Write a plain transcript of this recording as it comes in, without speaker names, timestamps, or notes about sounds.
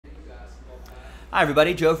Hi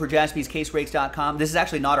everybody, Joe for jaspyscasebreaks.com. This is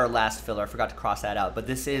actually not our last filler, I forgot to cross that out, but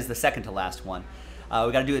this is the second to last one.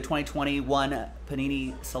 We got to do a 2021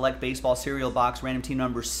 Panini Select Baseball Cereal Box, random team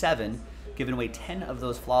number 7, giving away 10 of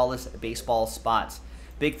those flawless baseball spots.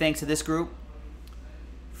 Big thanks to this group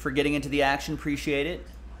for getting into the action, appreciate it.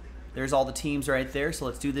 There's all the teams right there, so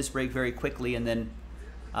let's do this break very quickly, and then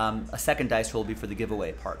a second dice roll will be for the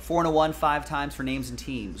giveaway part. 4 and a 1, 5 times for names and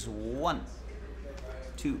teams. 1,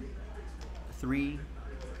 2, 3,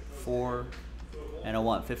 4, and a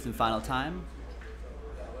 1. Fifth and final time.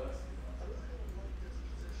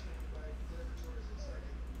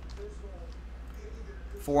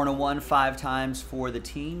 Four and a 1, 5 times for the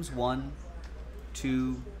teams. 1,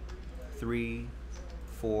 2, 3,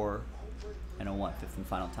 4, and a 1. Fifth and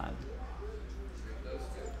final time.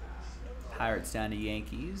 Pirates down to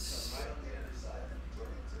Yankees.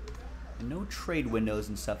 And no trade windows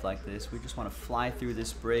and stuff like this. We just want to fly through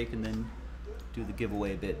this break and then do the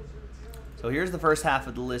giveaway bit. So here's the first half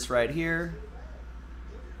of the list right here.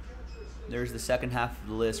 There's the second half of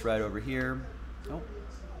the list right over here. Oh,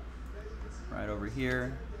 right over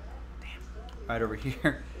here. Damn, right over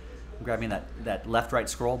here. I'm grabbing that left-right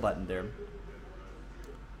scroll button there.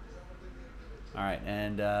 All right,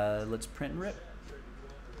 and let's print and rip.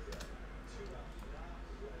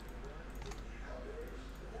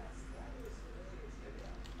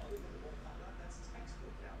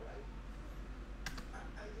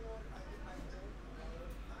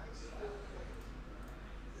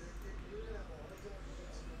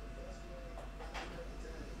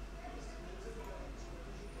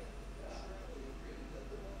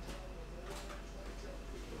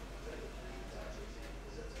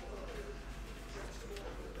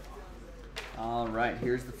 All right,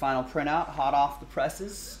 here's the final printout, hot off the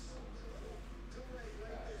presses.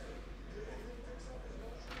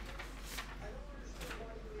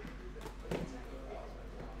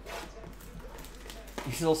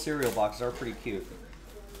 These little cereal boxes are pretty cute.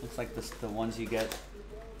 Looks like the ones you get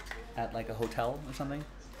at like a hotel or something.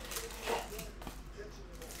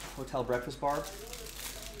 Hotel breakfast bar.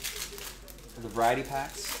 Or the variety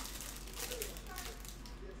packs.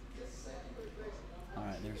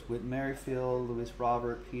 There's Whit Merrifield, Lewis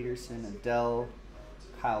Robert, Peterson, Adele,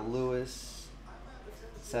 Kyle Lewis,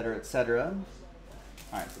 etc., etc.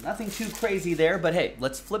 All right, so nothing too crazy there, but hey,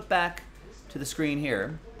 let's flip back to the screen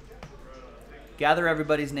here. Gather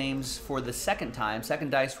everybody's names for the second time,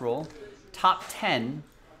 second dice roll. Top 10.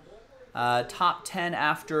 Top 10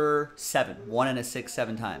 after 7. 1 and a 6,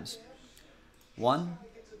 7 times. 1,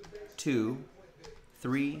 2,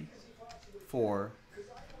 3, 4,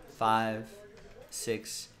 5,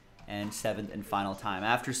 6, and 7th and final time.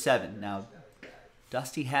 After 7. Now,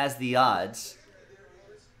 Dusty has the odds.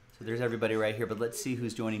 So there's everybody right here, but let's see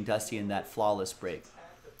who's joining Dusty in that flawless break.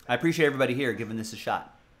 I appreciate everybody here giving this a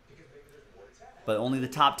shot. But only the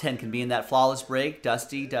top 10 can be in that flawless break.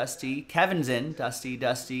 Dusty, Dusty. Kevin's in. Dusty,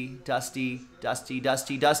 Dusty, Dusty, Dusty,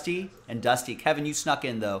 Dusty, Dusty, and Dusty. Kevin, you snuck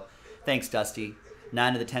in, though. Thanks, Dusty.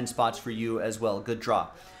 9 of the 10 spots for you as well. Good draw.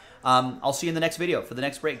 I'll see you in the next video for the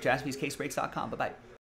next break. jaspyscasebreaks.com. Bye-bye.